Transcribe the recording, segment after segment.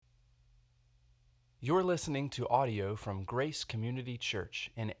You're listening to audio from Grace Community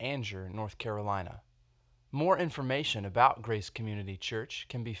Church in Anger, North Carolina. More information about Grace Community Church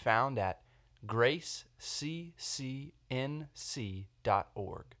can be found at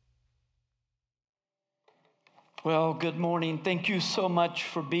graceccnc.org. Well, good morning. Thank you so much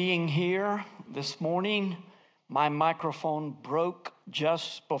for being here this morning. My microphone broke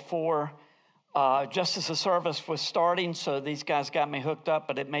just as the service was starting, so these guys got me hooked up,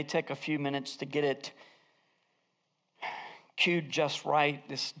 but it may take a few minutes to get it cued just right.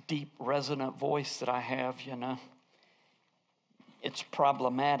 This deep, resonant voice that I have, it's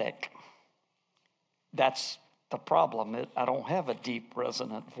problematic. That's the problem. I don't have a deep,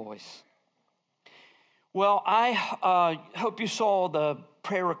 resonant voice. Well, I hope you saw the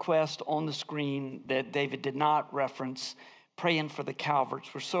prayer request on the screen that David did not reference, praying for the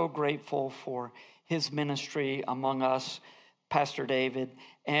Calverts. We're so grateful for his ministry among us, Pastor David.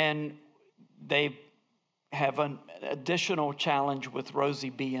 And they have an additional challenge with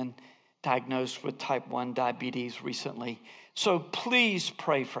Rosie being diagnosed with type 1 diabetes recently. So please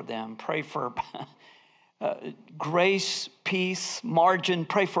pray for them. Pray for grace, peace, margin.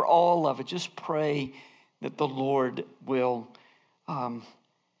 Pray for all of it. Just pray that the Lord will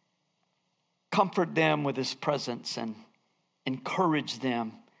comfort them with his presence and encourage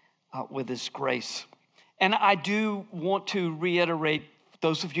them with his grace. And I do want to reiterate,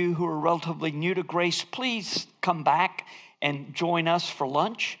 those of you who are relatively new to Grace, please come back and join us for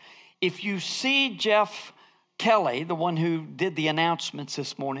lunch. If you see Jeff Kelly, the one who did the announcements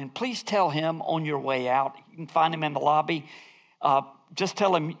this morning, please tell him on your way out. You can find him in the lobby. Just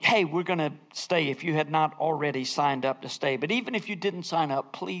tell him, hey, we're going to stay if you had not already signed up to stay. But even if you didn't sign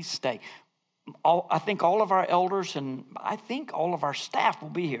up, please stay. I think all of our elders and I think all of our staff will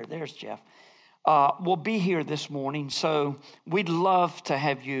be here. There's Jeff. Will be here this morning. So we'd love to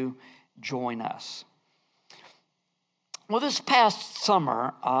have you join us. Well, this past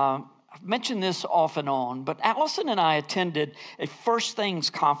summer, I've mentioned this off and on, but Allison and I attended a First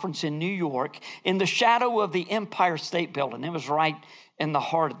Things conference in New York in the shadow of the Empire State Building. It was right in the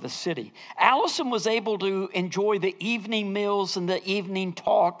heart of the city. Allison was able to enjoy the evening meals and the evening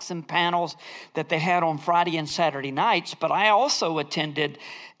talks and panels that they had on Friday and Saturday nights, but I also attended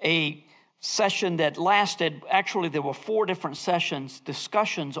a session that lasted, actually there were 4 different sessions,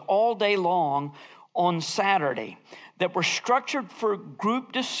 discussions all day long on Saturday that were structured for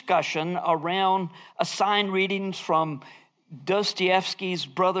group discussion around assigned readings from Dostoevsky's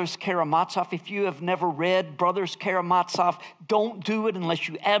Brothers Karamazov. If you have never read Brothers Karamazov, don't do it unless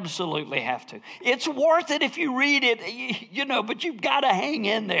you absolutely have to. It's worth it if you read it, but you've got to hang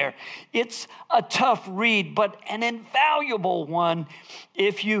in there. It's a tough read, but an invaluable one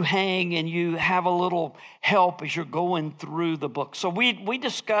if you hang and you have a little help as you're going through the book. So we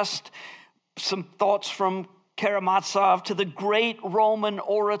discussed some thoughts from Karamazov to the great Roman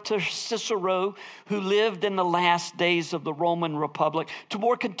orator Cicero, who lived in the last days of the Roman Republic, to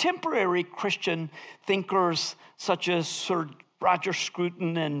more contemporary Christian thinkers such as Sir Roger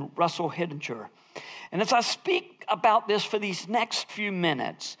Scruton and Russell Hittinger. And as I speak about this for these next few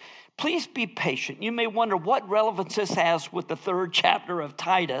minutes, please be patient. You may wonder what relevance this has with the 3rd chapter of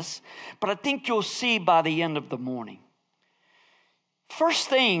Titus, but I think you'll see by the end of the morning. First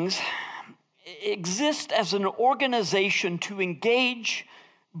Things exist as an organization to engage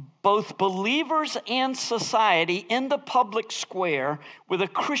both believers and society in the public square with a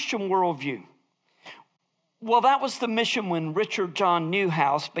Christian worldview. Well, that was the mission when Richard John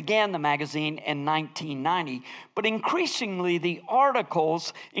Newhouse began the magazine in 1990. But increasingly, the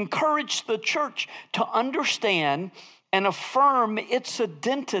articles encouraged the church to understand and affirm its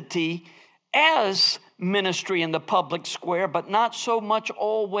identity as ministry in the public square, but not so much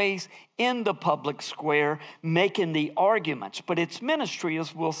always in the public square making the arguments. But its ministry,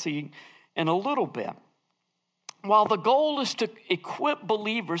 as we'll see in a little bit. While the goal is to equip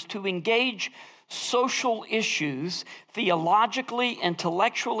believers to engage social issues theologically,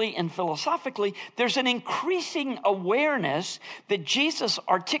 intellectually, and philosophically, there's an increasing awareness that Jesus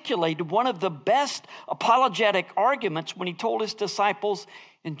articulated one of the best apologetic arguments when he told his disciples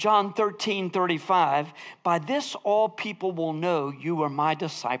in John 13:35, by this all people will know you are my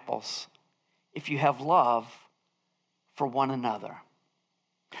disciples if you have love for one another.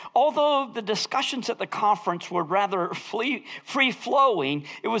 Although the discussions at the conference were rather free-flowing,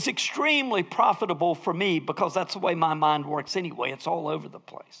 it was extremely profitable for me because that's the way my mind works anyway. It's all over the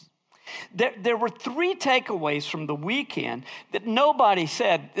place. There were 3 takeaways from the weekend that nobody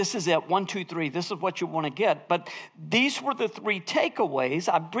said, this is it, 1, 2, 3, this is what you want to get. But these were the 3 takeaways.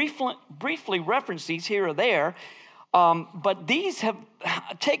 I briefly referenced these here or there. But these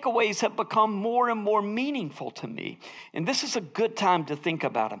takeaways have become more and more meaningful to me. And this is a good time to think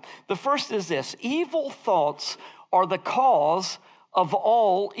about them. The first is this: evil thoughts are the cause of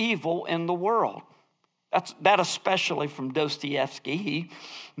all evil in the world. That especially from Dostoevsky. He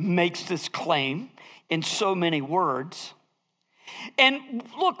makes this claim in so many words. And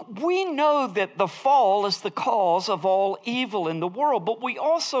look, we know that the fall is the cause of all evil in the world, but we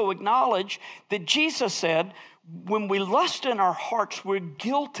also acknowledge that Jesus said, when we lust in our hearts, we're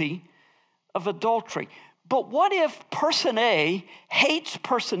guilty of adultery. But what if person A hates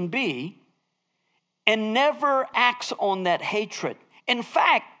person B and never acts on that hatred? In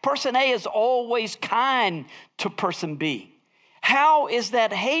fact, person A is always kind to person B. How is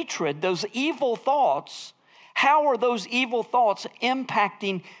that hatred, those evil thoughts, how are those evil thoughts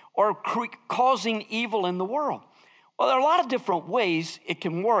impacting or causing evil in the world? Well, there are a lot of different ways it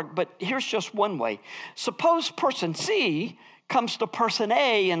can work, but here's just one way. Suppose person C comes to person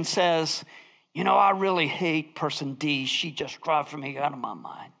A and says, you know, I really hate person D. She just drives me out of my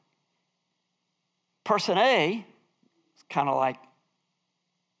mind. Person A is kind of like,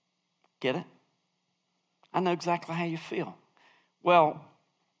 get it? I know exactly how you feel. Well,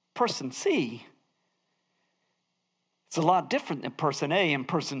 person C, it's a lot different than person A, and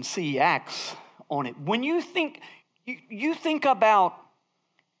person C acts on it. When you think about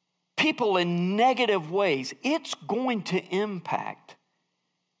people in negative ways, it's going to impact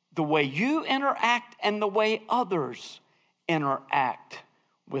the way you interact and the way others interact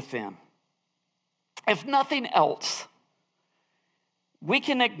with them. If nothing else, we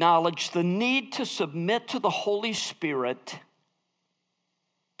can acknowledge the need to submit to the Holy Spirit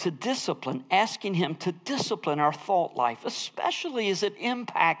to discipline, asking Him to discipline our thought life, especially as it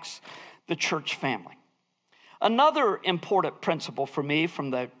impacts the church family. Another important principle for me from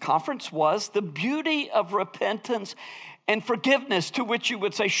the conference was the beauty of repentance and forgiveness, to which you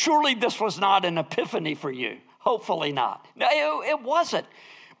would say, surely this was not an epiphany for you. Hopefully not. No, it wasn't.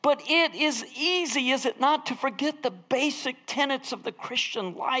 But it is easy, is it not, to forget the basic tenets of the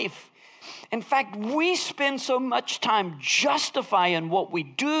Christian life. In fact, we spend so much time justifying what we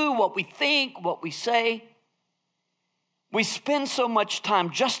do, what we think, what we say. We spend so much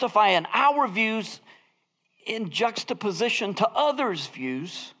time justifying our views in juxtaposition to others'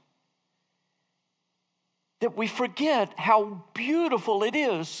 views that we forget how beautiful it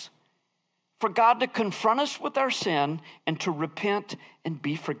is for God to confront us with our sin and to repent and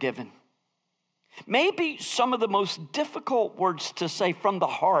be forgiven. Maybe some of the most difficult words to say from the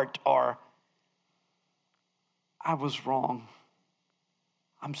heart are, I was wrong.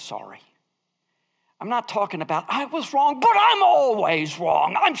 I'm sorry. I'm not talking about I was wrong, but I'm always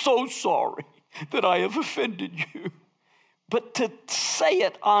wrong. I'm so sorry that I have offended you. But to say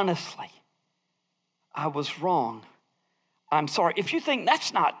it honestly, I was wrong. I'm sorry. If you think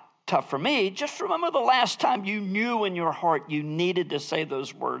that's not tough for me, just remember the last time you knew in your heart you needed to say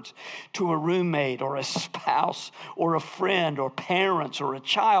those words to a roommate or a spouse or a friend or parents or a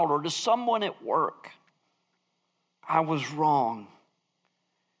child or to someone at work. I was wrong.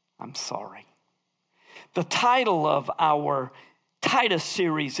 I'm sorry. The title of our Titus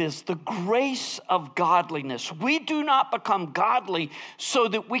series is The Grace of Godliness. We do not become godly so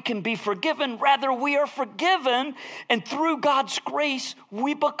that we can be forgiven. Rather, we are forgiven, and through God's grace,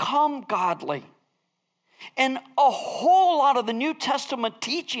 we become godly. And a whole lot of the New Testament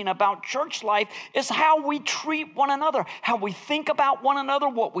teaching about church life is how we treat one another, how we think about one another,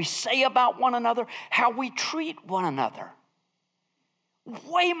 what we say about one another, how we treat one another.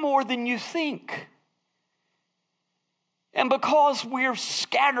 Way more than you think. And because we're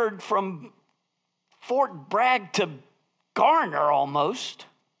scattered from Fort Bragg to Garner almost,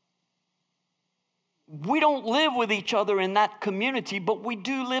 we don't live with each other in that community, but we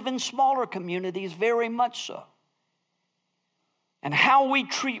do live in smaller communities, very much so. And how we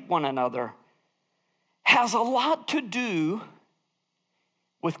treat one another has a lot to do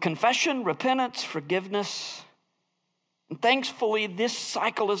with confession, repentance, forgiveness. And thankfully, this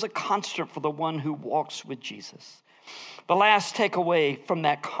cycle is a constant for the one who walks with Jesus. The last takeaway from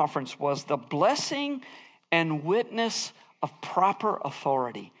that conference was the blessing and witness of proper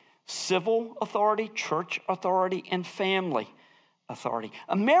authority. Civil authority, church authority, and family authority.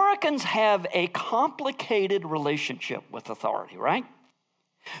 Americans have a complicated relationship with authority, right?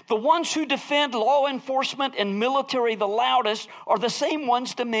 The ones who defend law enforcement and military the loudest are the same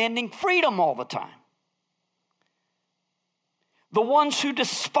ones demanding freedom all the time. The ones who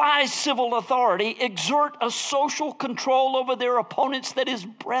despise civil authority exert a social control over their opponents that is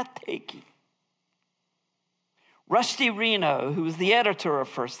breathtaking. Rusty Reno, who was the editor of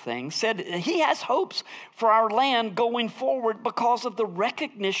First Things, said he has hopes for our land going forward because of the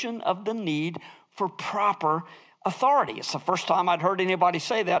recognition of the need for proper authority. It's the first time I'd heard anybody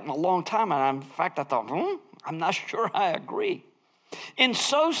say that in a long time. And in fact, I thought, I'm not sure I agree. In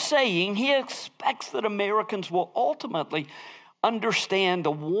so saying, he expects that Americans will ultimately understand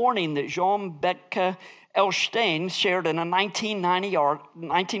the warning that Jean-Becque Elstein shared in a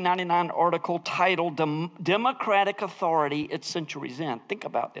 1999 article titled Democratic Authority at Century's End. Think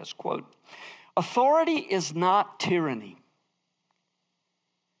about this, quote, "Authority is not tyranny.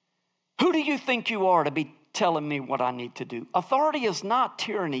 Who do you think you are to be telling me what I need to do? Authority is not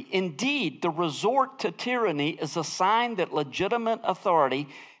tyranny. Indeed, the resort to tyranny is a sign that legitimate authority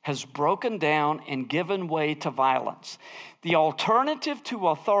has broken down and given way to violence. The alternative to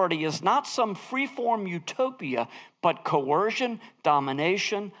authority is not some free-form utopia, but coercion,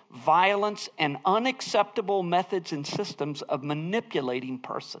 domination, violence, and unacceptable methods and systems of manipulating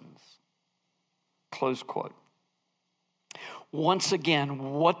persons." Close quote. Once again,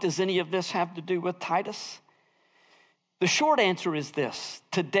 what does any of this have to do with Titus? The short answer is this: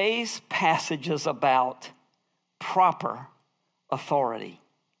 today's passage is about proper authority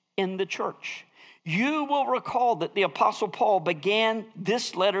in the church. You will recall that the Apostle Paul began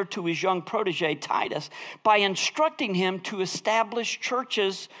this letter to his young protege, Titus, by instructing him to establish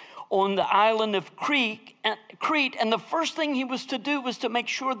churches on the island of Crete. And the first thing he was to do was to make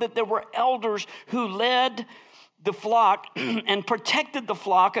sure that there were elders who led the flock and protected the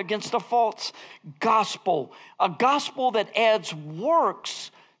flock against a false gospel, a gospel that adds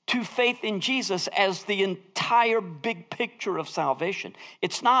works to faith in Jesus as the entire big picture of salvation.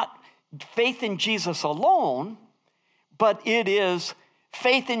 It's not faith in Jesus alone, but it is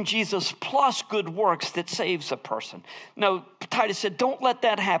faith in Jesus plus good works that saves a person. No, Titus said, don't let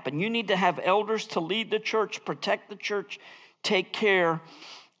that happen. You need to have elders to lead the church, protect the church, take care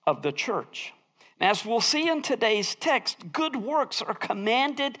of the church. As we'll see in today's text, good works are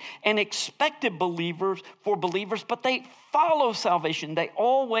commanded and expected for believers, but they follow salvation. They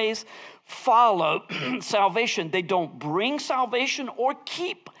always follow salvation. They don't bring salvation or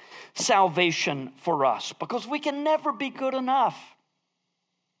keep salvation for us because we can never be good enough.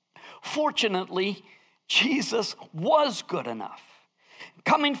 Fortunately, Jesus was good enough.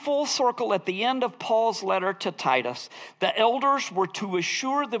 Coming full circle at the end of Paul's letter to Titus, the elders were to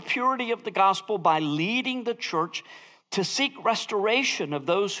assure the purity of the gospel by leading the church to seek restoration of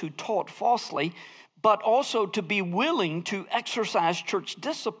those who taught falsely, but also to be willing to exercise church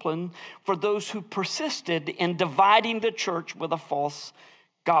discipline for those who persisted in dividing the church with a false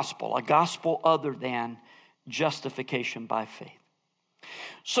gospel, a gospel other than justification by faith.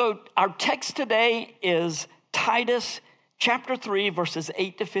 So our text today is Titus chapter 3, verses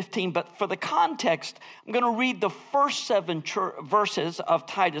 8 to 15. But for the context, I'm going to read the first 7 verses of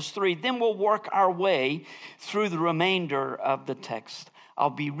Titus 3. Then we'll work our way through the remainder of the text. I'll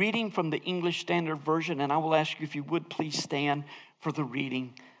be reading from the English Standard Version, and I will ask you if you would please stand for the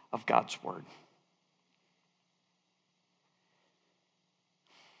reading of God's word.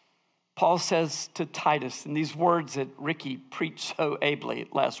 Paul says to Titus, in these words that Ricky preached so ably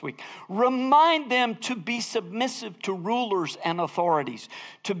last week, remind them to be submissive to rulers and authorities,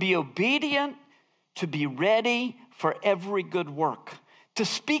 to be obedient, to be ready for every good work, to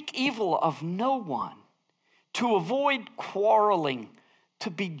speak evil of no one, to avoid quarreling,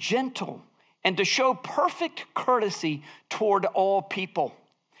 to be gentle, and to show perfect courtesy toward all people.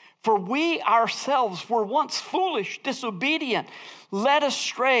 For we ourselves were once foolish, disobedient, led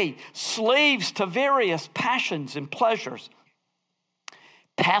astray, slaves to various passions and pleasures,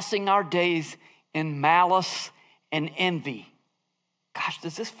 passing our days in malice and envy. Gosh,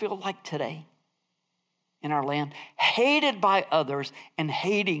 does this feel like today in our land? Hated by others and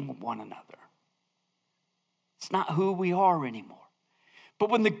hating one another. It's not who we are anymore. But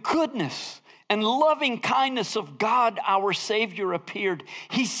when the goodness and loving kindness of God, our Savior, appeared,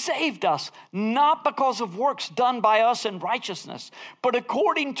 he saved us, not because of works done by us in righteousness, but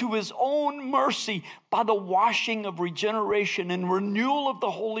according to his own mercy by the washing of regeneration and renewal of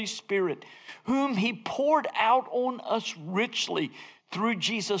the Holy Spirit, whom he poured out on us richly through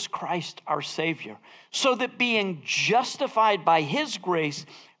Jesus Christ, our Savior, so that being justified by his grace,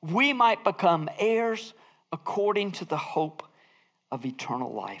 we might become heirs according to the hope of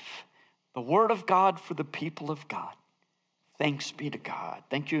eternal life. The word of God for the people of God. Thanks be to God.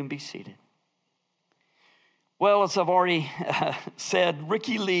 Thank you, and be seated. Well, as I've already said,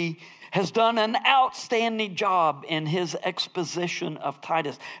 Ricky Lee has done an outstanding job in his exposition of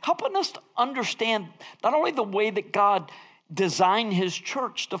Titus, helping us to understand not only the way that God designed his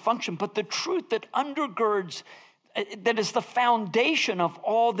church to function, but the truth that undergirds that is the foundation of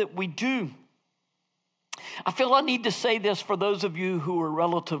all that we do. I feel I need to say this for those of you who are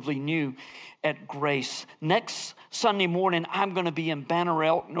relatively new at Grace. Next Sunday morning, I'm going to be in Banner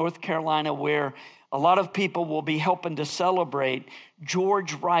Elk, North Carolina, where a lot of people will be helping to celebrate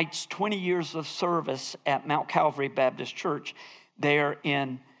George Wright's 20 years of service at Mount Calvary Baptist Church there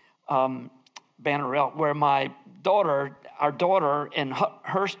in Banner Elk, where our daughter and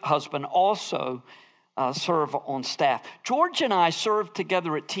her husband also serve on staff. George and I served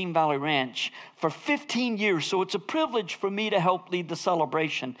together at Team Valley Ranch for 15 years, so it's a privilege for me to help lead the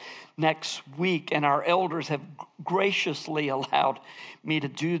celebration next week, and our elders have graciously allowed me to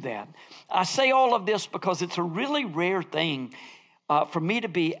do that. I say all of this because it's a really rare thing for me to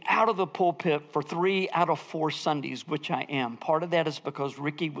be out of the pulpit for 3 out of 4 Sundays, which I am. Part of that is because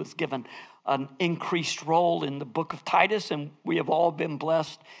Ricky was given an increased role in the book of Titus, and we have all been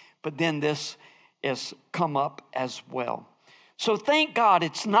blessed, but then this has come up as well. So thank God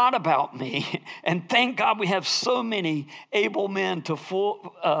it's not about me, and thank God we have so many able men to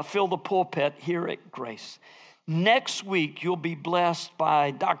fill the pulpit here at Grace. Next week, you'll be blessed by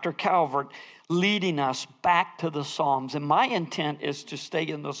Dr. Calvert leading us back to the Psalms, and my intent is to stay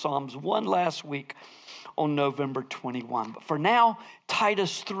in the Psalms one last week on November 21. But for now,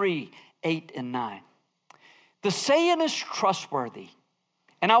 Titus 3, 8 and 9. The saying is trustworthy,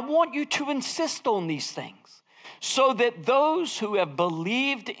 and I want you to insist on these things, so that those who have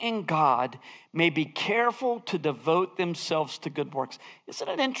believed in God may be careful to devote themselves to good works. Isn't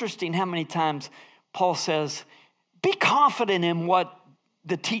it interesting how many times Paul says, be confident in what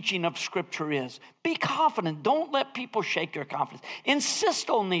the teaching of Scripture is. Be confident. Don't let people shake your confidence. Insist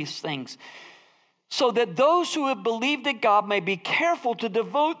on these things, so that those who have believed in God may be careful to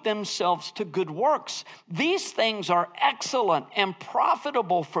devote themselves to good works. These things are excellent and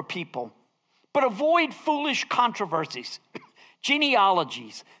profitable for people. But avoid foolish controversies,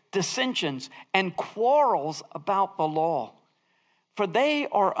 genealogies, dissensions, and quarrels about the law, for they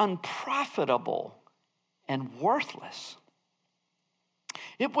are unprofitable and worthless.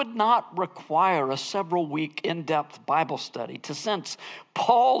 It would not require a several-week in-depth Bible study to sense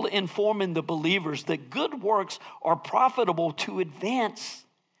Paul informing the believers that good works are profitable to advance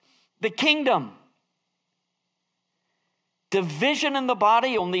the kingdom. Division in the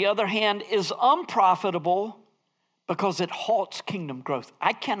body, on the other hand, is unprofitable because it halts kingdom growth.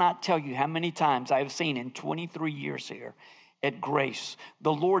 I cannot tell you how many times I have seen in 23 years here at Grace,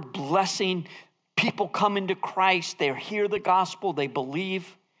 the Lord blessing people come into Christ, they hear the gospel, they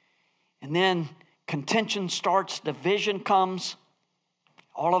believe, and then contention starts, division comes,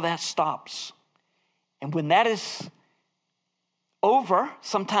 all of that stops. And when that is over,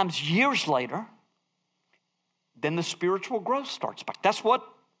 sometimes years later, then the spiritual growth starts back. That's what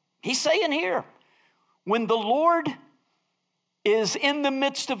he's saying here. When the Lord is in the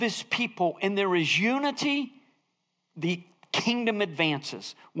midst of his people and there is unity, the kingdom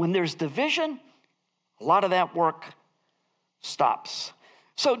advances. When there's division, a lot of that work stops.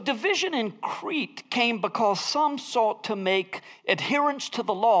 So division in Crete came because some sought to make adherence to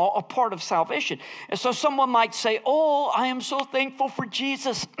the law a part of salvation. And so someone might say, oh, I am so thankful for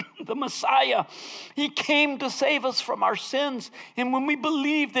Jesus, the Messiah. He came to save us from our sins. And when we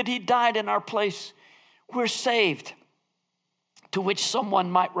believe that he died in our place, we're saved. To which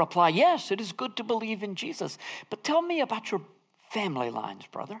someone might reply, yes, it is good to believe in Jesus. But tell me about your family lines,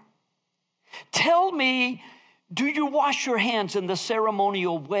 brother. Tell me, do you wash your hands in the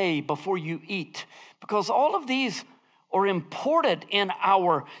ceremonial way before you eat? Because all of these are important in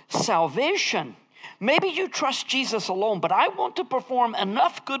our salvation. Maybe you trust Jesus alone, but I want to perform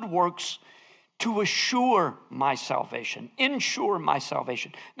enough good works to assure my salvation, ensure my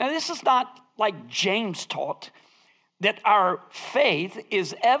salvation. Now, this is not like James taught, that our faith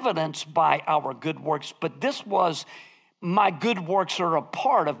is evidenced by our good works, but this was, my good works are a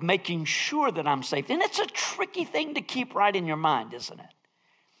part of making sure that I'm saved. And it's a tricky thing to keep right in your mind, isn't it?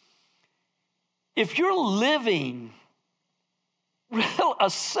 If you're living a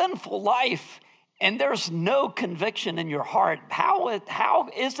sinful life and there's no conviction in your heart, how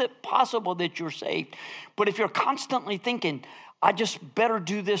is it possible that you're saved? But if you're constantly thinking, I just better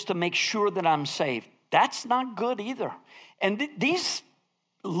do this to make sure that I'm saved, that's not good either. And these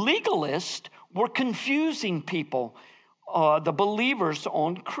legalists were confusing people, the believers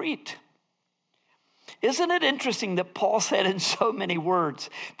on Crete. Isn't it interesting that Paul said in so many words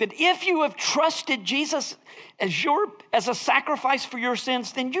that if you have trusted Jesus as a sacrifice for your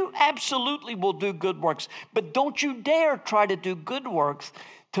sins, then you absolutely will do good works. But don't you dare try to do good works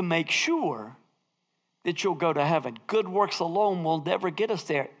to make sure that you'll go to heaven. Good works alone will never get us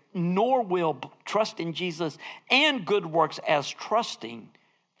there. nor will trust in Jesus and good works as trusting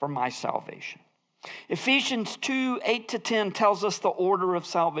for my salvation. Ephesians 2:8-10 tells us the order of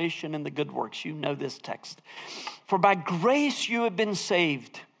salvation and the good works. You know this text. For by grace you have been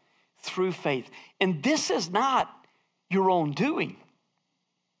saved through faith. And this is not your own doing.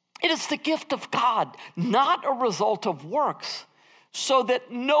 It is the gift of God, not a result of works, so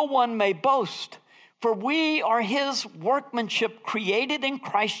that no one may boast. For we are his workmanship, created in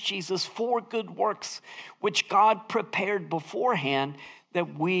Christ Jesus for good works, which God prepared beforehand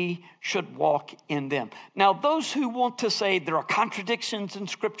that we should walk in them. Now, those who want to say there are contradictions in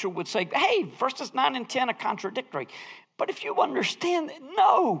Scripture would say, hey, verses 9 and 10 are contradictory. But if you understand,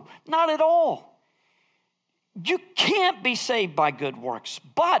 no, not at all. You can't be saved by good works.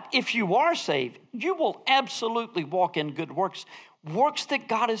 But if you are saved, you will absolutely walk in good works, works that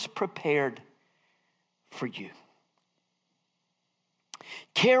God has prepared for you.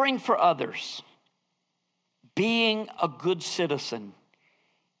 Caring for others, being a good citizen,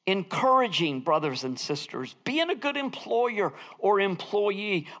 encouraging brothers and sisters, being a good employer or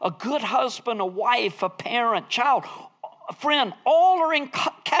employee, a good husband, a wife, a parent, child, a friend, all are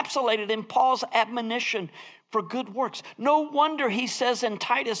encapsulated in Paul's admonition for good works. No wonder he says in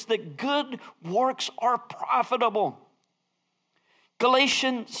Titus that good works are profitable.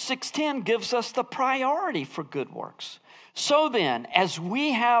 Galatians 6:10 gives us the priority for good works. So then, as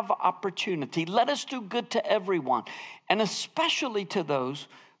we have opportunity, let us do good to everyone, and especially to those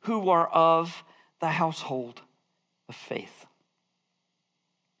who are of the household of faith.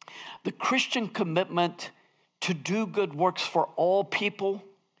 The Christian commitment to do good works for all people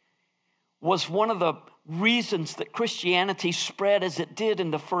was one of the reasons that Christianity spread as it did in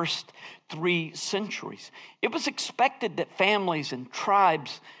the first 3 centuries. It was expected that families and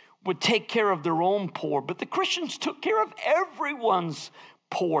tribes would take care of their own poor, but the Christians took care of everyone's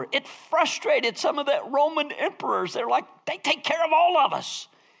poor. It frustrated some of the Roman emperors. They're like, they take care of all of us.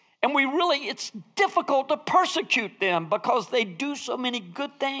 And it's difficult to persecute them because they do so many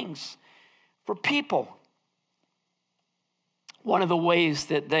good things for people. One of the ways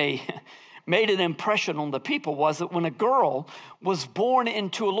that they made an impression on the people was that when a little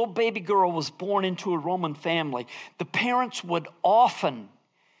baby girl was born into a Roman family, the parents would often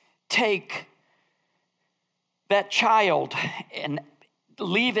take that child and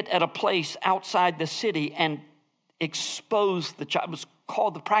leave it at a place outside the city and expose the child. It was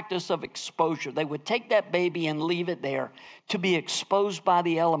called the practice of exposure. They would take that baby and leave it there to be exposed by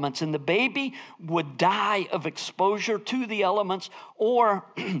the elements, and the baby would die of exposure to the elements or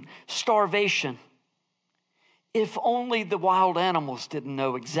starvation. If only the wild animals didn't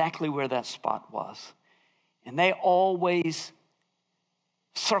know exactly where that spot was. And they always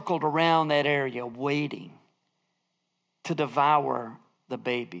circled around that area waiting to devour the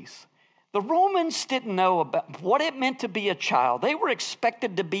babies. The Romans didn't know about what it meant to be a child. They were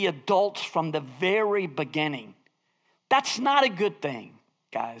expected to be adults from the very beginning. That's not a good thing,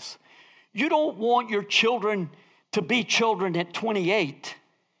 guys. You don't want your children to be children at 28,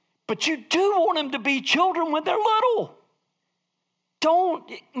 but you do want them to be children when they're little. Don't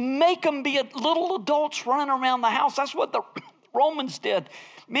make them be little adults running around the house. That's what the Romans did.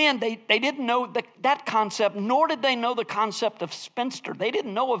 Man, they didn't know that concept, nor did they know the concept of spinster. They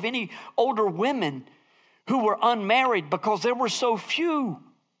didn't know of any older women who were unmarried because there were so few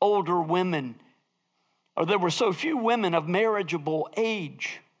older women, or there were so few women of marriageable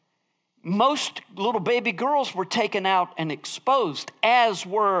age. Most little baby girls were taken out and exposed, as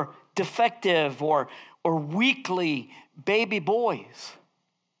were defective or weakly baby boys.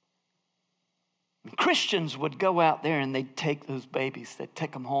 Christians would go out there and they'd take those babies, they'd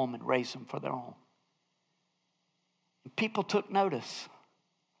take them home and raise them for their own. And people took notice.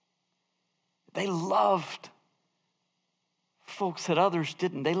 They loved folks that others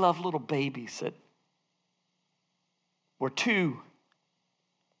didn't. They loved little babies that were too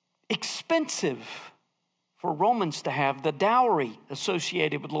expensive for Romans to have. The dowry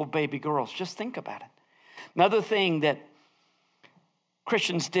associated with little baby girls. Just think about it. Another thing that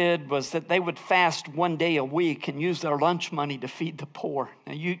Christians did was that they would fast one day a week and use their lunch money to feed the poor.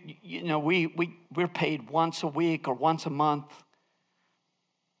 Now, you know, we're paid once a week or once a month.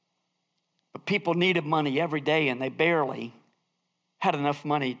 But people needed money every day, and they barely had enough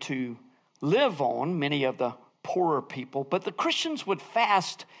money to live on, many of the poorer people. But the Christians would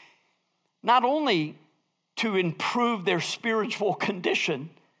fast not only to improve their spiritual condition,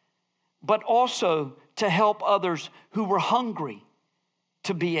 but also to help others who were hungry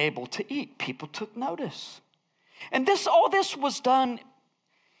to be able to eat. People took notice. And all this was done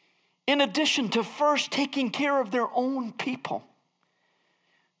in addition to first taking care of their own people.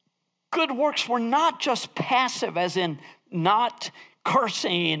 good works were not just passive, as in not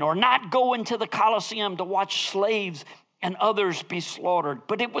cursing or not going to the Colosseum to watch slaves and others be slaughtered,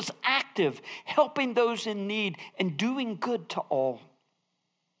 but it was active, helping those in need and doing good to all.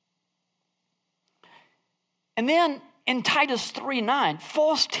 And then in Titus 3:9,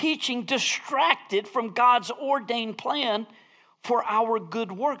 false teaching distracted from God's ordained plan for our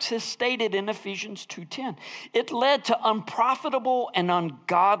good works, as stated in Ephesians 2:10. It led to unprofitable and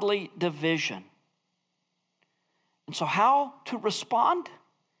ungodly division. And so how to respond?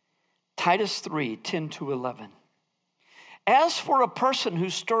 Titus 3:10-11. As for a person who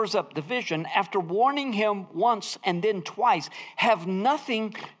stirs up division, after warning him once and then twice, have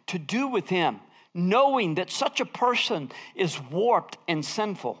nothing to do with him, knowing that such a person is warped and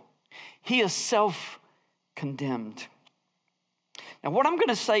sinful. He is self-condemned. Now, what I'm going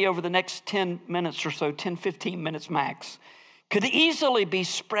to say over the next 10 minutes or so, 10, 15 minutes max, could easily be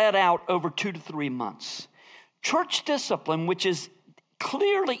spread out over 2 to 3 months. Church discipline, which is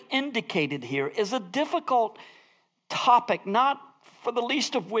clearly indicated here, is a difficult topic, not for the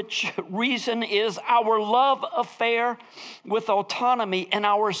least of which reason is our love affair with autonomy and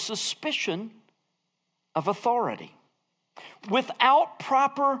our suspicion of authority. Without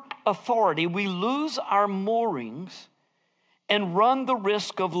proper authority, we lose our moorings and run the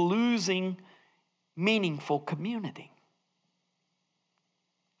risk of losing meaningful community.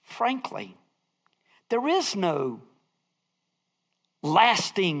 Frankly, there is no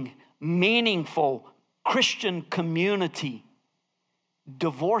lasting, meaningful Christian community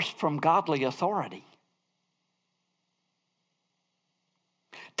divorced from godly authority.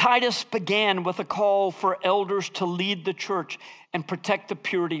 Titus began with a call for elders to lead the church and protect the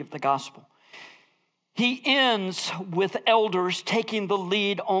purity of the gospel. He ends with elders taking the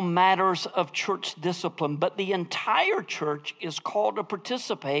lead on matters of church discipline, but the entire church is called to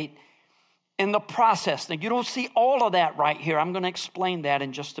participate in the process. Now, you don't see all of that right here. I'm going to explain that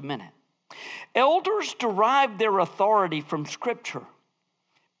in just a minute. Elders derive their authority from Scripture,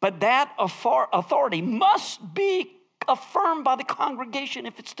 but that authority must be affirmed by the congregation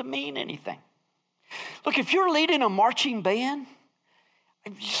if it's to mean anything. Look, if you're leading a marching band,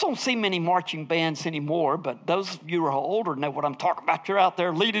 you just don't see many marching bands anymore, but those of you who are older know what I'm talking about. You're out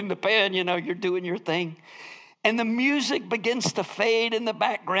there leading the band, you're doing your thing. And the music begins to fade in the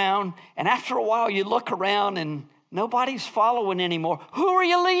background, and after a while you look around and nobody's following anymore. Who are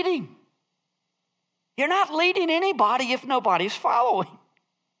you leading? You're not leading anybody if nobody's following.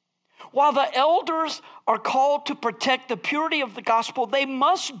 While the elders are called to protect the purity of the gospel, they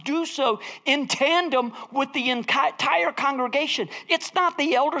must do so in tandem with the entire congregation. It's not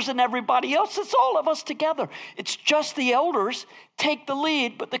the elders and everybody else, it's all of us together. It's just the elders take the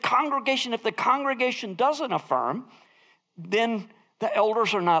lead, but the congregation, if the congregation doesn't affirm, then the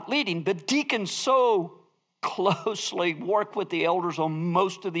elders are not leading. The deacons so closely work with the elders on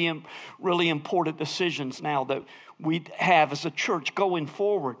most of the really important decisions now that we have as a church going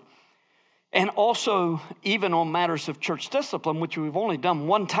forward. And also, even on matters of church discipline, which we've only done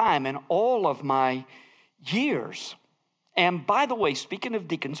one time in all of my years. And by the way, speaking of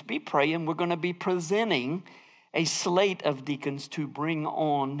deacons, be praying. We're going to be presenting a slate of deacons to bring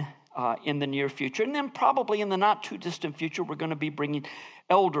on in the near future. And then probably in the not too distant future, we're going to be bringing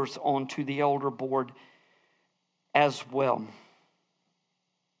elders onto the elder board as well.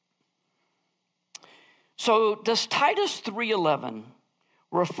 So does Titus 3:11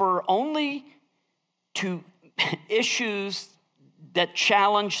 refer only to issues that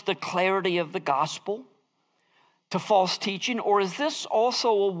challenge the clarity of the gospel, to false teaching, or is this also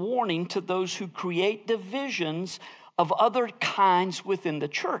a warning to those who create divisions of other kinds within the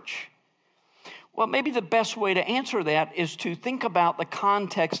church? Well, maybe the best way to answer that is to think about the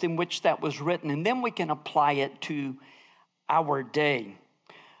context in which that was written, and then we can apply it to our day.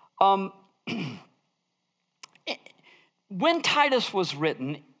 When Titus was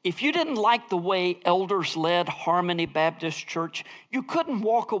written, if you didn't like the way elders led Harmony Baptist Church, you couldn't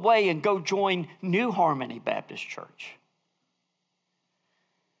walk away and go join New Harmony Baptist Church.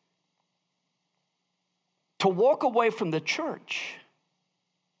 To walk away from the church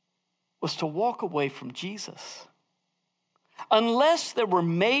was to walk away from Jesus. Unless there were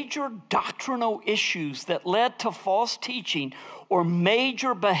major doctrinal issues that led to false teaching or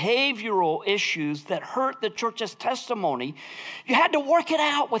major behavioral issues that hurt the church's testimony, you had to work it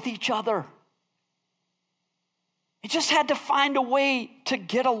out with each other. You just had to find a way to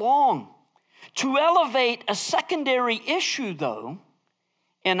get along. To elevate a secondary issue, though,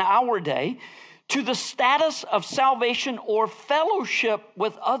 in our day, to the status of salvation or fellowship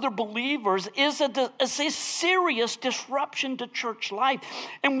with other believers is a serious disruption to church life.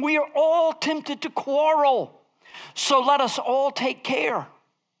 And we are all tempted to quarrel. So let us all take care.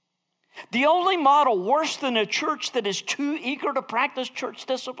 The only model worse than a church that is too eager to practice church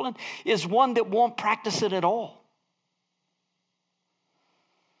discipline is one that won't practice it at all.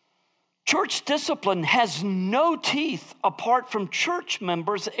 Church discipline has no teeth apart from church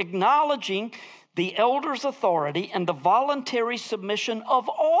members acknowledging the elder's authority and the voluntary submission of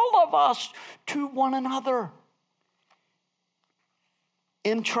all of us to one another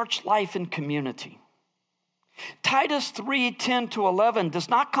in church life and community. Titus 3:10-11 does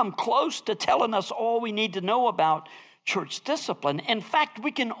not come close to telling us all we need to know about church discipline. In fact,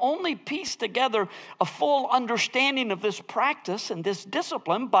 we can only piece together a full understanding of this practice and this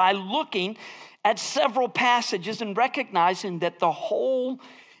discipline by looking at several passages and recognizing that the whole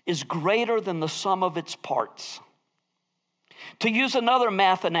is greater than the sum of its parts. To use another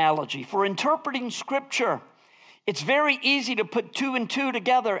math analogy, for interpreting Scripture, it's very easy to put 2 and 2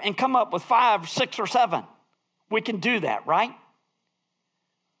 together and come up with 5, 6, or 7. We can do that, right?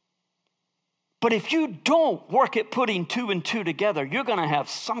 But if you don't work at putting 2 and 2 together, you're going to have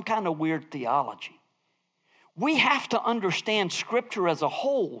some kind of weird theology. We have to understand Scripture as a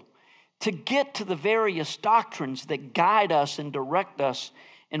whole to get to the various doctrines that guide us and direct us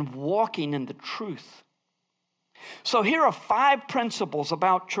in walking in the truth. So here are 5 principles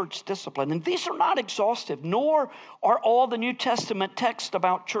about church discipline, and these are not exhaustive, nor are all the New Testament texts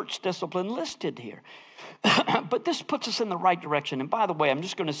about church discipline listed here. But this puts us in the right direction. And by the way, I'm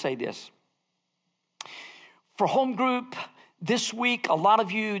just going to say this. For home group this week, a lot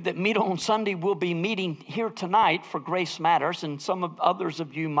of you that meet on Sunday will be meeting here tonight for Grace Matters, and others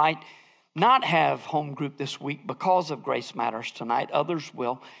of you might not have home group this week because of Grace Matters tonight. Others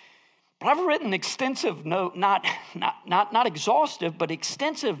will. But I've written extensive note, not exhaustive, but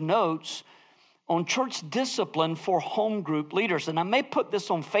extensive notes on church discipline for home group leaders. And I may put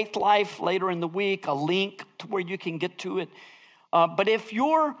this on Faith Life later in the week, a link to where you can get to it. But if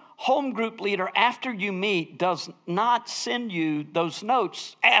your home group leader, after you meet, does not send you those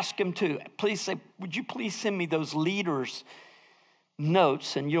notes, ask him to. Please say, would you please send me those leaders'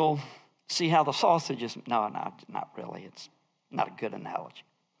 notes, and you'll see how the sausage is. No, not really. It's not a good analogy.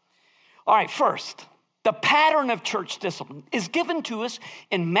 All right, first, the pattern of church discipline is given to us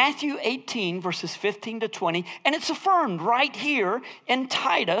in Matthew 18, verses 15-20, and it's affirmed right here in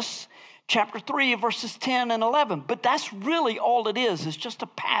Titus chapter 3, verses 10 and 11. But that's really all it is just a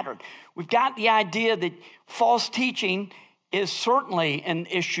pattern. We've got the idea that false teaching is certainly an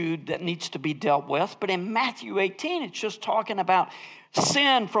issue that needs to be dealt with. But in Matthew 18, it's just talking about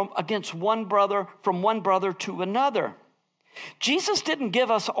sin from one brother to another. Jesus didn't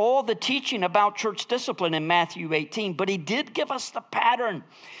give us all the teaching about church discipline in Matthew 18, but he did give us the pattern.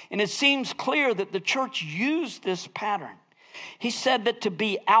 And it seems clear that the church used this pattern. He said that to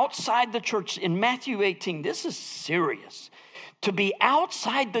be outside the church, in Matthew 18, this is serious. To be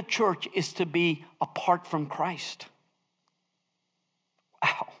outside the church is to be apart from Christ.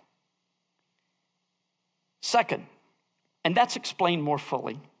 Wow. Second, and that's explained more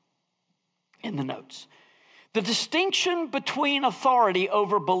fully in the notes, the distinction between authority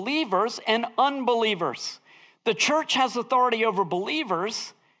over believers and unbelievers. The church has authority over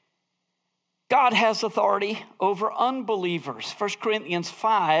believers. God has authority over unbelievers. 1 Corinthians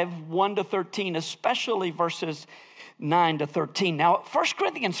 5, 1-13, especially verses 9-13. Now, 1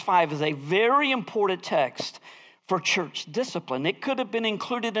 Corinthians 5 is a very important text for church discipline. It could have been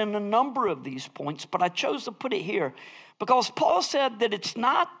included in a number of these points, but I chose to put it here because Paul said that it's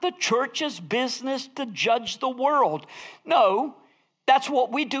not the church's business to judge the world. No, that's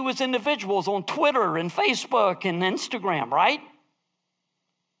what we do as individuals on Twitter and Facebook and Instagram, right?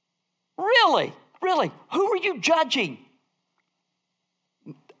 Really? Who are you judging?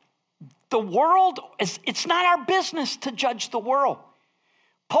 The world, it's not our business to judge the world.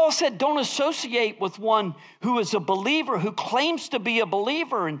 Paul said, don't associate with one who is a believer, who claims to be a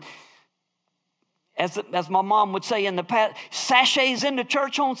believer, and as my mom would say in the past, sashays into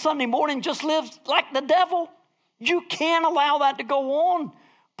church on Sunday morning, just lives like the devil. You can't allow that to go on,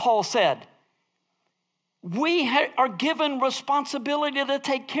 Paul said. We are given responsibility to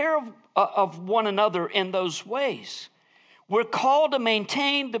take care of one another in those ways. We're called to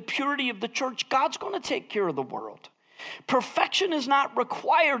maintain the purity of the church. God's going to take care of the world. Perfection is not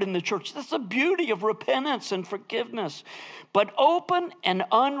required in the church. That's the beauty of repentance and forgiveness. But open and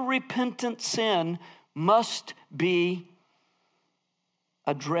unrepentant sin must be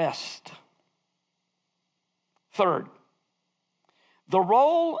addressed. Third, the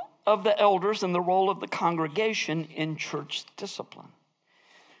role of the elders and the role of the congregation in church discipline.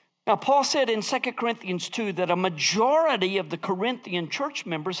 Now, Paul said in 2 Corinthians 2 that a majority of the Corinthian church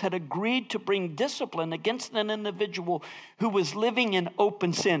members had agreed to bring discipline against an individual who was living in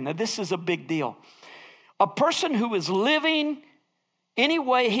open sin. Now, this is a big deal. A person who is living any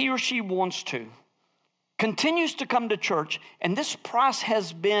way he or she wants to continues to come to church, and this process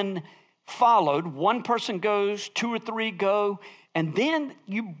has been followed. One person goes, 2 or 3 go, and then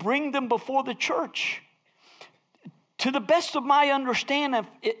you bring them before the church. To the best of my understanding,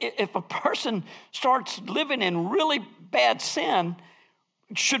 if a person starts living in really bad sin,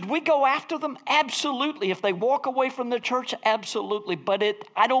 should we go after them? Absolutely. If they walk away from the church, absolutely. But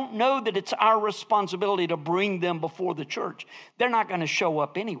I don't know that it's our responsibility to bring them before the church. They're not going to show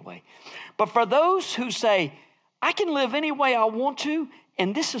up anyway. But for those who say, I can live any way I want to,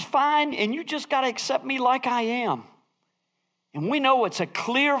 and this is fine, and you just got to accept me like I am, and we know it's a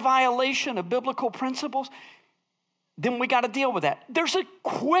clear violation of biblical principles, then we got to deal with that. There's a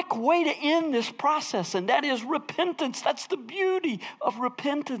quick way to end this process, and that is repentance. That's the beauty of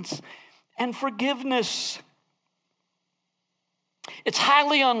repentance and forgiveness. It's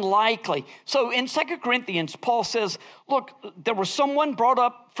highly unlikely. So in 2 Corinthians, Paul says, look, there was someone brought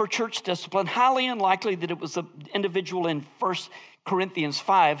up for church discipline, highly unlikely that it was the individual in 1 Corinthians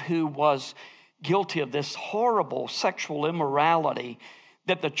 5 who was guilty of this horrible sexual immorality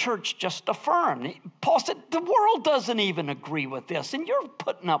that the church just affirmed. Paul said, the world doesn't even agree with this, and you're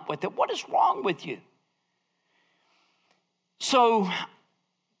putting up with it. What is wrong with you? So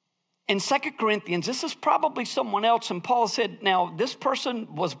in 2 Corinthians, this is probably someone else, and Paul said, now this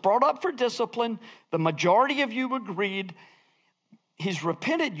person was brought up for discipline. The majority of you agreed. He's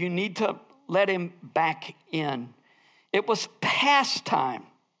repented. You need to let him back in. It was past time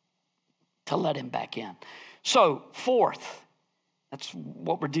to let him back in. So, fourth, that's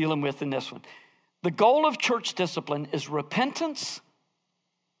what we're dealing with in this one. The goal of church discipline is repentance,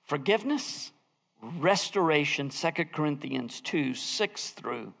 forgiveness, restoration. 2 Corinthians 2, 6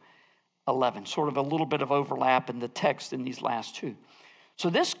 through 11. Sort of a little bit of overlap in the text in these last two. So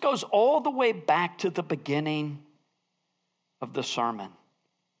this goes all the way back to the beginning of the sermon.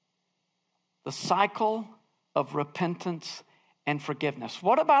 The cycle of repentance and forgiveness.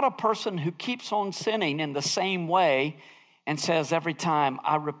 What about a person who keeps on sinning in the same way and says every time,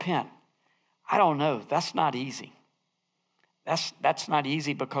 I repent? I don't know. That's not easy. That's not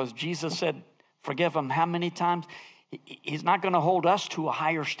easy because Jesus said, forgive him how many times? He's not going to hold us to a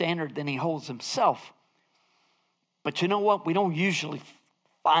higher standard than he holds himself. But you know what? We don't usually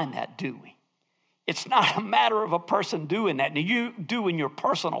find that, do we? It's not a matter of a person doing that. Now, you do in your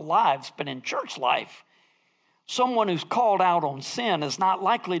personal lives, but in church life, someone who's called out on sin is not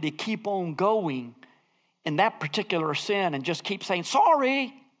likely to keep on going in that particular sin and just keep saying,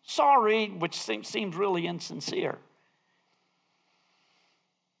 sorry, which seems really insincere.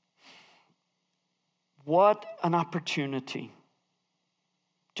 What an opportunity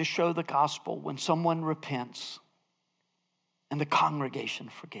to show the gospel when someone repents and the congregation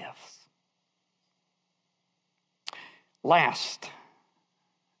forgives. Last,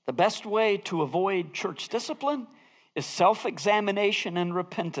 the best way to avoid church discipline is self-examination and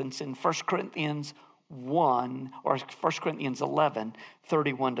repentance in 1 Corinthians 1 or 1 Corinthians 11,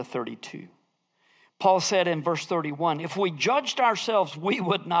 31 to 32. Paul said in verse 31, if we judged ourselves, we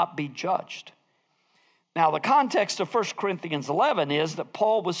would not be judged. Now, the context of 1 Corinthians 11 is that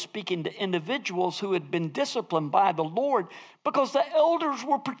Paul was speaking to individuals who had been disciplined by the Lord because the elders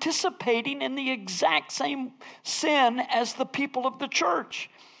were participating in the exact same sin as the people of the church.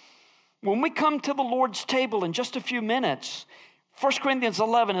 When we come to the Lord's table in just a few minutes, 1 Corinthians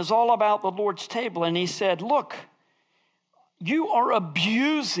 11 is all about the Lord's table. And he said, look, you are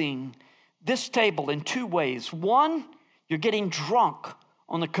abusing this table in two ways. One, you're getting drunk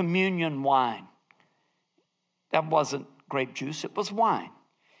on the communion wine. That wasn't grape juice, it was wine.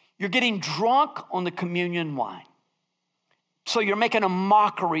 You're getting drunk on the communion wine. So you're making a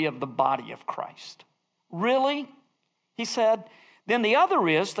mockery of the body of Christ. Really? He said. Then the other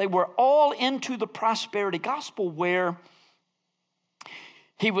is they were all into the prosperity gospel where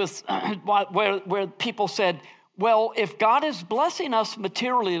he was, where people said, well, if God is blessing us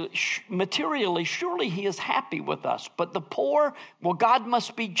materially, surely he is happy with us. But the poor, well, God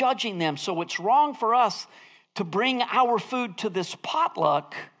must be judging them. So it's wrong for us to bring our food to this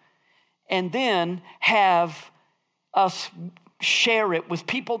potluck and then have us share it with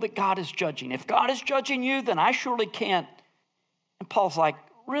people that God is judging. If God is judging you, then I surely can't. And Paul's like,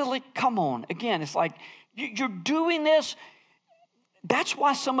 really? Come on. Again, it's like, you're doing this. That's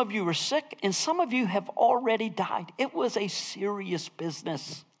why some of you are sick and some of you have already died. It was a serious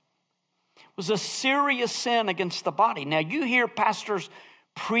business. was a serious sin against the body. Now, you hear pastors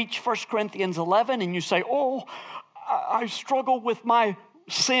preach 1 Corinthians 11 and you say, oh, I struggle with my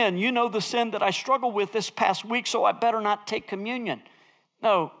sin. You know the sin that I struggled with this past week, so I better not take communion.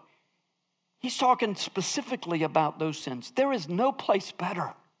 No, he's talking specifically about those sins. There is no place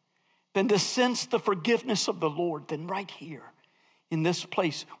better than to sense the forgiveness of the Lord than right here in this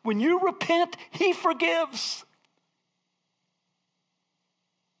place. When you repent, he forgives.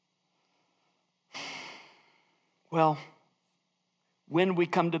 Well, when we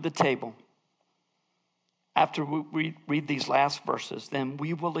come to the table, after we read these last verses, then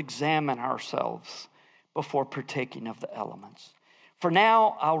we will examine ourselves before partaking of the elements. For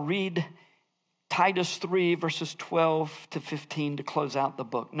now, I'll read Titus 3, verses 12 to 15 to close out the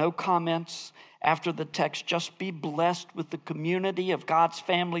book. No comments after the text. Just be blessed with the community of God's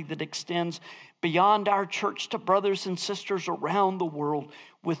family that extends beyond our church to brothers and sisters around the world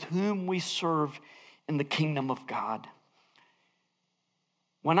with whom we serve in the kingdom of God.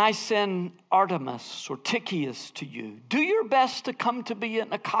 When I send Artemas or Tychicus to you, do your best to come to me at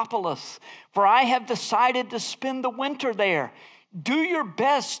Nicopolis, for I have decided to spend the winter there. Do your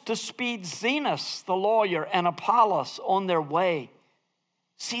best to speed Zenas, the lawyer, and Apollos on their way.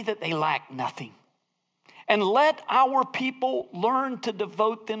 See that they lack nothing. And let our people learn to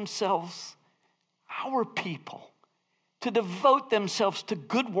devote themselves, to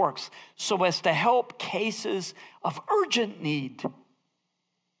good works so as to help cases of urgent need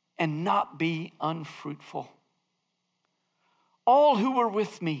and not be unfruitful. All who are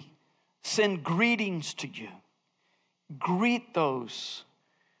with me send greetings to you. Greet those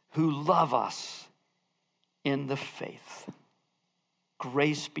who love us in the faith.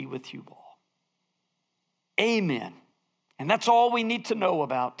 Grace be with you all. Amen. And that's all we need to know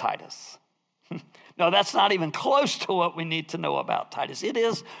about Titus. No, that's not even close to what we need to know about Titus. It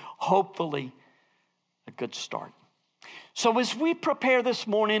is hopefully a good start. So as we prepare this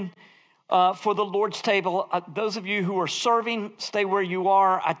morning for the Lord's table, those of you who are serving, stay where you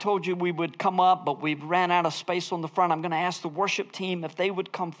are. I told you we would come up, but we ran out of space on the front. I'm going to ask the worship team if they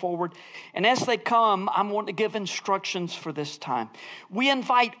would come forward. And as they come, I'm going to give instructions for this time. We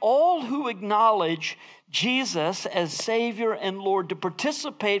invite all who acknowledge Jesus as Savior and Lord to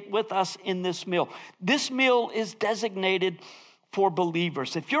participate with us in this meal. This meal is designated for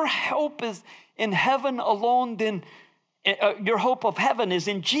believers. If your hope is in heaven alone, then your hope of heaven is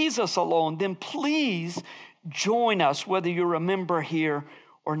in Jesus alone, then please join us, whether you're a member here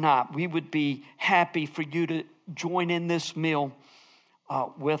or not. We would be happy for you to join in this meal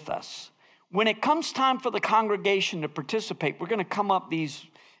with us. When it comes time for the congregation to participate, we're going to come up these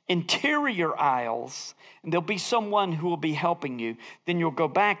interior aisles, and there'll be someone who will be helping you. Then you'll go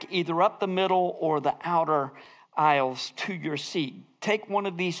back either up the middle or the outer aisles to your seat. Take one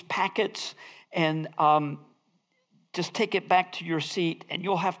of these packets and just take it back to your seat, and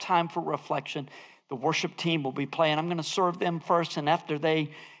you'll have time for reflection. The worship team will be playing. I'm going to serve them first, and after they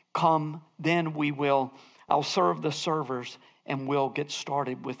come, then I'll serve the servers, and we'll get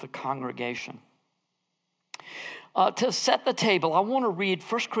started with the congregation. To set the table, I want to read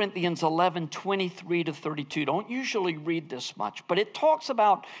 1 Corinthians 11, 23 to 32. Don't usually read this much, but it talks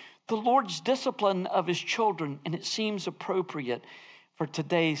about the Lord's discipline of his children, and it seems appropriate for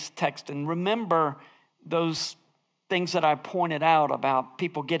today's text. And remember those things that I pointed out about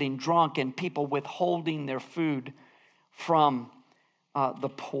people getting drunk and people withholding their food from the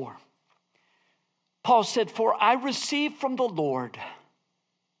poor. Paul said, "For I received from the Lord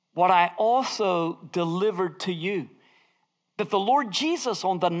what I also delivered to you, that the Lord Jesus,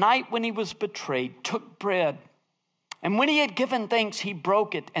 on the night when he was betrayed, took bread. And when he had given thanks, he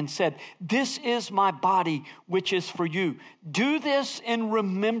broke it and said, 'This is my body, which is for you. Do this in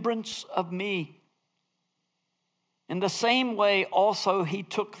remembrance of me.' In the same way, also, he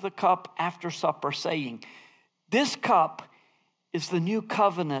took the cup after supper, saying, 'This cup is the new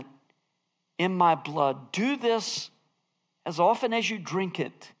covenant in my blood. Do this as often as you drink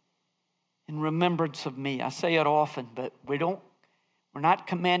it in remembrance of me.'" I say it often, but we're not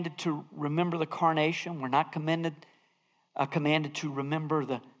commanded to remember the carnation. We're not commanded to remember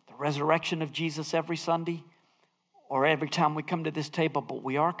the resurrection of Jesus every Sunday or every time we come to this table, but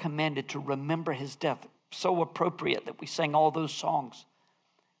we are commanded to remember his death. So appropriate that we sang all those songs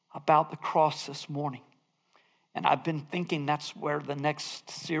about the cross this morning. And I've been thinking that's where the next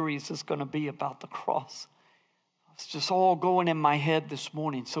series is going to be, about the cross. It's just all going in my head this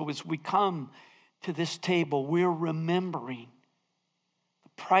morning. So as we come to this table, we're remembering the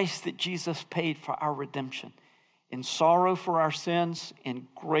price that Jesus paid for our redemption. In sorrow for our sins, in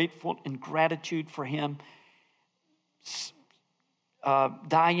gratitude for him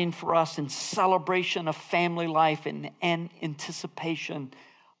dying for us in celebration of family life and anticipation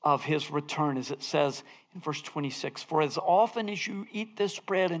of his return, as it says in verse 26. For as often as you eat this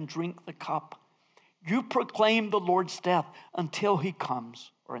bread and drink the cup, you proclaim the Lord's death until he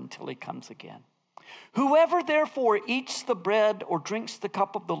comes, or until he comes again. Whoever therefore eats the bread or drinks the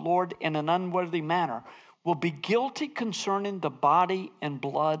cup of the Lord in an unworthy manner will be guilty concerning the body and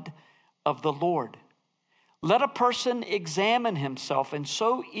blood of the Lord. Let a person examine himself, and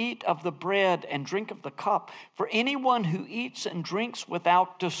so eat of the bread and drink of the cup. For anyone who eats and drinks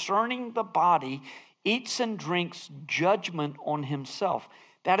without discerning the body eats and drinks judgment on himself.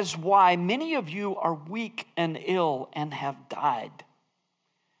 That is why many of you are weak and ill and have died.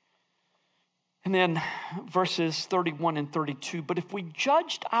 And then verses 31 and 32. But if we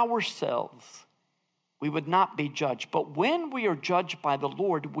judged ourselves, we would not be judged. But when we are judged by the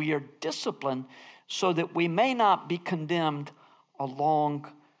Lord, we are disciplined so that we may not be condemned along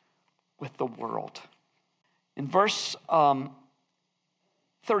with the world. In verse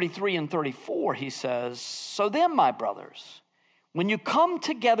 33 and 34, he says, so then, my brothers, when you come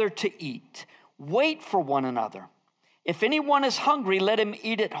together to eat, wait for one another. If anyone is hungry, let him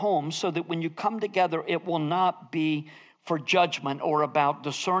eat at home, so that when you come together, it will not be for judgment or about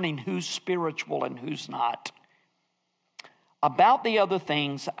discerning who's spiritual and who's not. About the other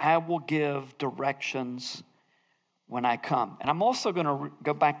things, I will give directions when I come. And I'm also going to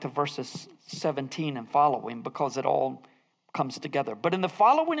go back to verses 17 and following, because it all comes together. But in the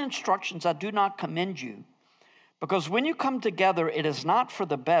following instructions, I do not commend you, because when you come together, it is not for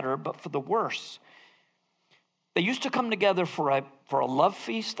the better, but for the worse. They used to come together for a love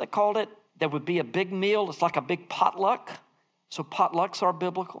feast, they called it. There would be a big meal. It's like a big potluck. So potlucks are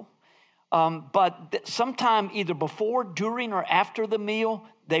biblical. But sometime either before, during, or after the meal,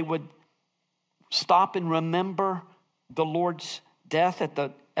 they would stop and remember the Lord's death at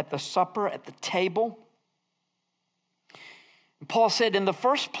the supper, at the table. Paul said, in the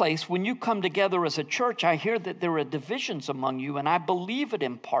first place, when you come together as a church, I hear that there are divisions among you, and I believe it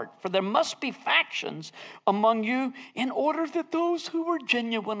in part. For there must be factions among you in order that those who are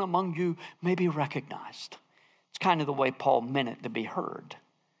genuine among you may be recognized. It's kind of the way Paul meant it to be heard.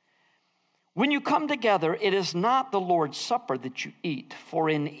 When you come together, it is not the Lord's Supper that you eat. For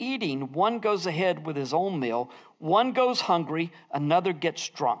in eating, one goes ahead with his own meal, one goes hungry, another gets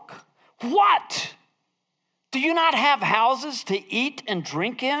drunk. What? Do you not have houses to eat and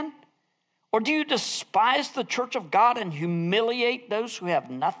drink in? Or do you despise the church of God and humiliate those who have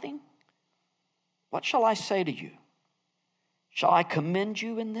nothing? What shall I say to you? Shall I commend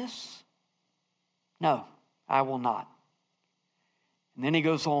you in this? No, I will not. And then he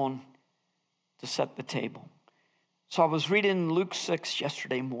goes on to set the table. So I was reading Luke 6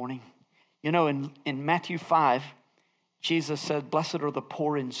 yesterday morning. You know, in Matthew 5, Jesus said, blessed are the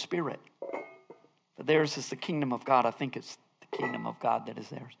poor in spirit, for theirs is the kingdom of God. I think it's the kingdom of God that is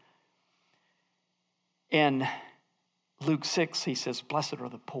theirs. In Luke 6, he says, blessed are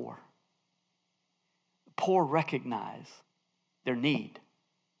the poor. The poor recognize their need.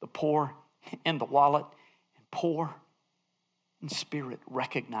 The poor in the wallet and poor in spirit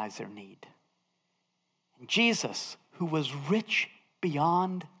recognize their need. And Jesus, who was rich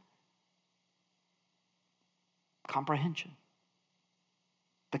beyond comprehension,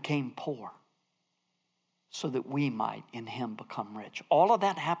 became poor so that we might in him become rich. All of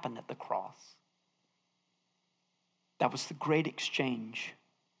that happened at the cross. That was the great exchange.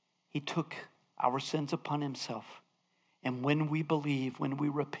 He took our sins upon himself. And when we believe, when we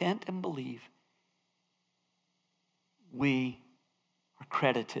repent and believe, we are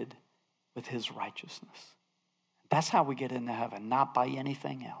credited with his righteousness. That's how we get into heaven, not by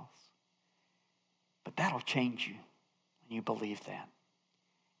anything else. But that'll change you when you believe that.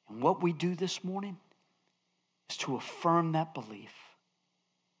 And what we do this morning is to affirm that belief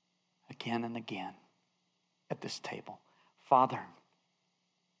again and again at this table. Father,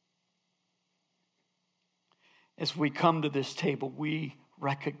 as we come to this table, we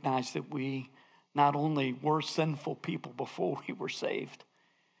recognize that we not only were sinful people before we were saved,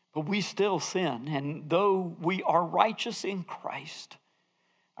 but we still sin. And though we are righteous in Christ,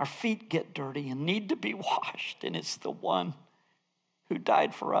 our feet get dirty and need to be washed. And it's the one who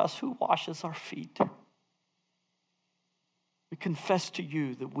died for us who washes our feet. We confess to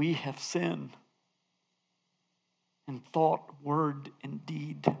you that we have sinned in thought, word, and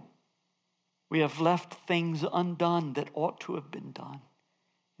deed. We have left things undone that ought to have been done.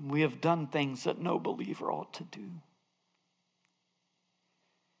 And we have done things that no believer ought to do.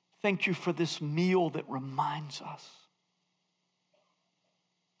 Thank you for this meal that reminds us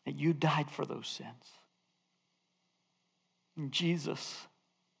that you died for those sins. And Jesus,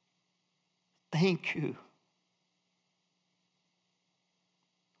 thank you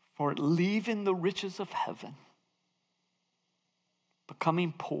for leaving the riches of heaven,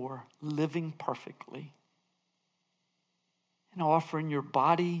 becoming poor, living perfectly, and offering your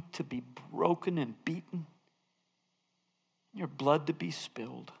body to be broken and beaten, your blood to be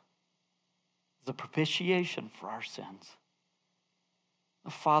spilled as a propitiation for our sins.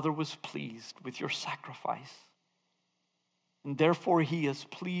 The Father was pleased with your sacrifice, and therefore he is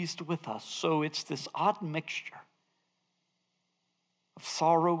pleased with us. So it's this odd mixture of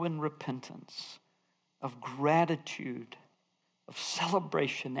sorrow and repentance, of gratitude, of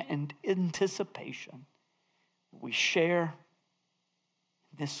celebration and anticipation. We share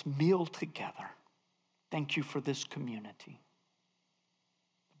this meal together. Thank you for this community,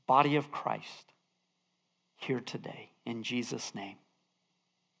 the body of Christ here today. In Jesus' name,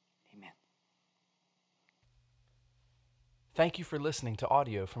 amen. Thank you for listening to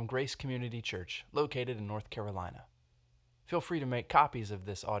audio from Grace Community Church, located in North Carolina. Feel free to make copies of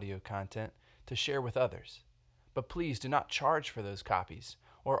this audio content to share with others, but please do not charge for those copies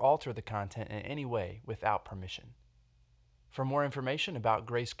or alter the content in any way without permission. For more information about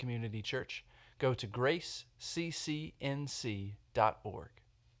Grace Community Church, go to graceccnc.org.